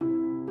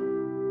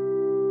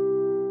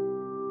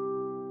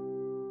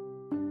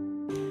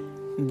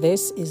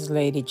This is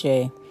Lady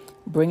J,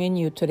 bringing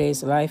you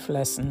today's life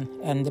lesson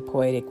and the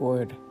poetic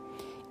word.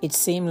 It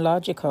seemed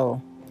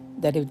logical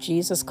that if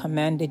Jesus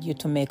commanded you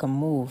to make a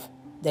move,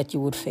 that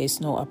you would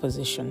face no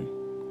opposition.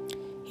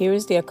 Here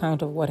is the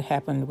account of what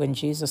happened when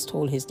Jesus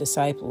told his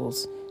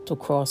disciples to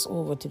cross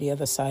over to the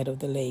other side of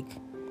the lake.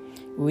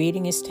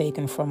 Reading is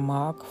taken from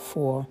Mark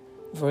 4,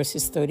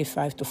 verses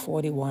 35 to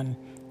 41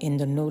 in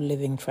the New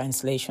Living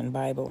Translation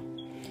Bible.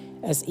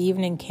 As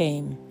evening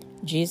came,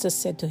 Jesus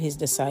said to his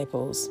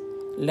disciples,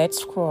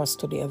 "Let's cross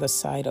to the other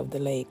side of the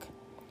lake."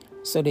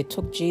 So they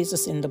took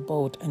Jesus in the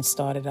boat and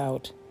started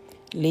out,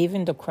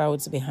 leaving the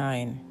crowds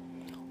behind,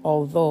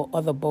 although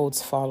other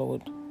boats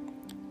followed.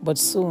 But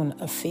soon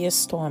a fierce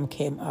storm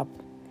came up.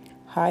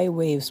 High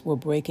waves were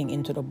breaking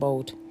into the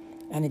boat,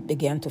 and it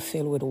began to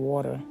fill with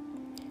water.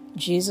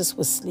 Jesus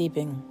was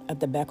sleeping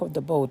at the back of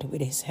the boat with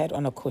his head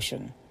on a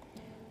cushion.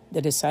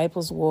 The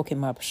disciples woke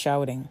him up,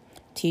 shouting,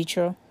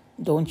 "Teacher,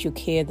 don't you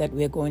care that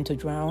we're going to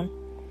drown?"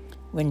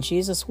 When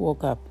Jesus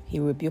woke up, he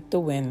rebuked the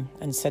wind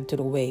and said to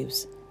the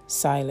waves,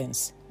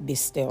 "Silence, be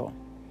still."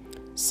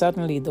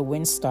 Suddenly the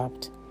wind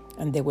stopped,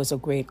 and there was a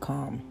great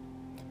calm.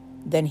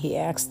 Then he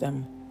asked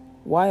them,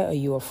 "Why are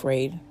you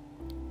afraid?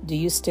 Do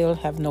you still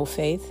have no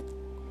faith?"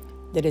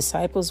 The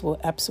disciples were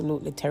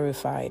absolutely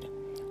terrified.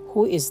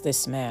 "Who is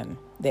this man?"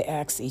 they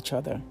asked each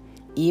other.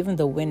 "Even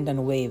the wind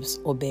and waves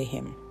obey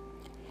him."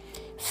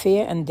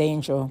 Fear and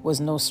danger was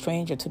no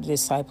stranger to the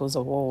disciples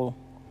of old,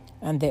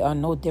 and they are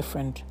no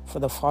different for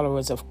the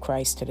followers of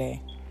Christ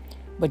today.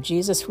 But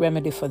Jesus'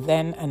 remedy for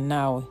then and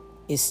now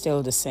is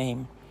still the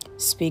same.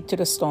 Speak to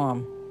the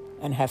storm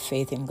and have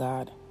faith in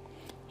God.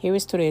 Here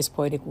is today's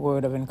poetic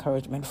word of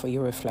encouragement for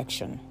your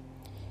reflection.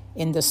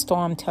 In the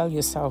storm, tell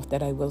yourself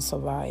that I will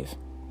survive.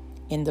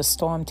 In the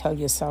storm, tell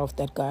yourself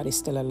that God is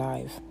still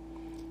alive.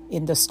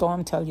 In the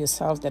storm, tell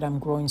yourself that I'm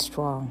growing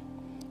strong.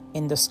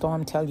 In the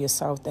storm, tell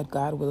yourself that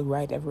God will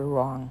right every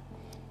wrong.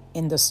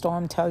 In the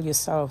storm, tell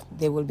yourself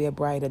there will be a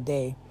brighter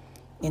day.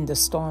 In the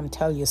storm,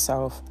 tell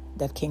yourself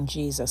that King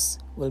Jesus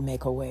will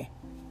make a way.